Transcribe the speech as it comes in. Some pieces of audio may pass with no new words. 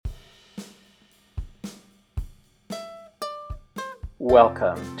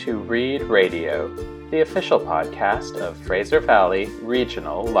Welcome to Read Radio, the official podcast of Fraser Valley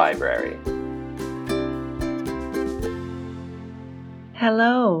Regional Library.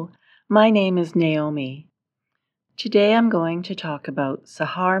 Hello, my name is Naomi. Today I'm going to talk about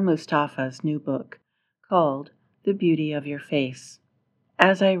Sahar Mustafa's new book called The Beauty of Your Face.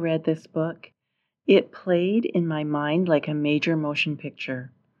 As I read this book, it played in my mind like a major motion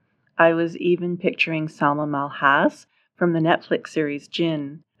picture. I was even picturing Salma Malhas from the Netflix series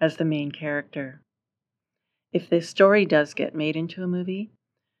Jinn as the main character. If this story does get made into a movie,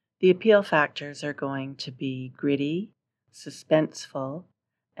 the appeal factors are going to be gritty, suspenseful,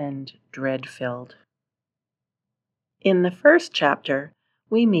 and dread-filled. In the first chapter,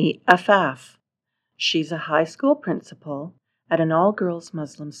 we meet Afaf. She's a high school principal at an all-girls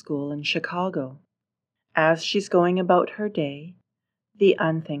Muslim school in Chicago. As she's going about her day, the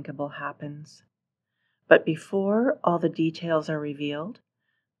unthinkable happens. But before all the details are revealed,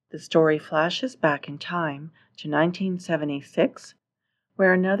 the story flashes back in time to 1976,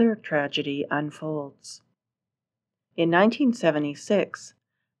 where another tragedy unfolds. In 1976,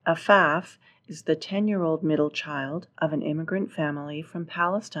 Afaf is the 10-year-old middle child of an immigrant family from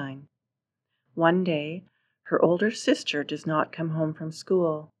Palestine. One day, her older sister does not come home from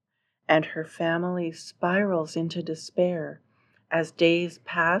school, and her family spirals into despair as days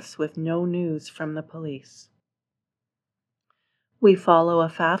pass with no news from the police. We follow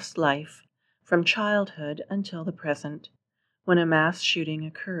Afaf's life from childhood until the present, when a mass shooting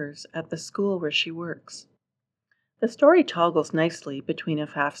occurs at the school where she works. The story toggles nicely between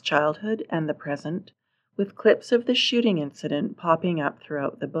Afaf's childhood and the present, with clips of the shooting incident popping up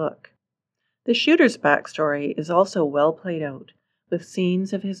throughout the book. The shooter's backstory is also well played out, with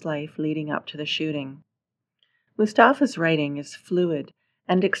scenes of his life leading up to the shooting. Mustafa's writing is fluid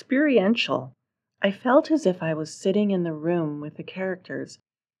and experiential. I felt as if I was sitting in the room with the characters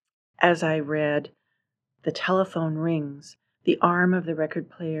as I read, "The telephone rings, the arm of the record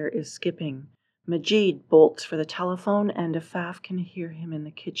player is skipping. Majid bolts for the telephone and Afaf can hear him in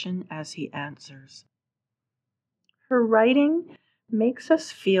the kitchen as he answers." Her writing makes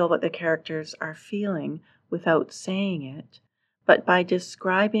us feel what the characters are feeling without saying it, but by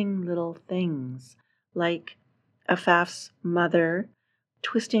describing little things like Afaf's mother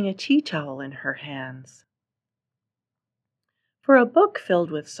twisting a tea towel in her hands. For a book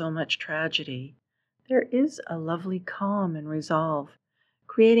filled with so much tragedy, there is a lovely calm and resolve,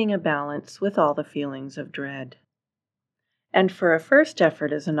 creating a balance with all the feelings of dread. And for a first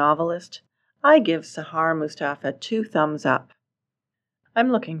effort as a novelist, I give Sahar Mustafa 2 thumbs up.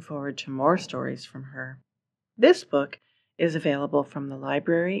 I'm looking forward to more stories from her. This book is available from the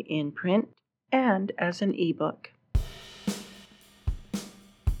library in print and as an ebook.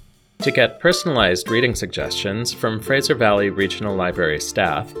 To get personalized reading suggestions from Fraser Valley Regional Library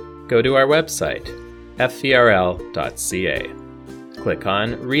staff, go to our website, fvrl.ca. Click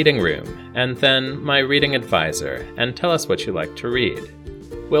on Reading Room, and then My Reading Advisor, and tell us what you like to read.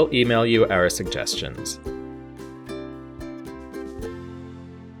 We'll email you our suggestions.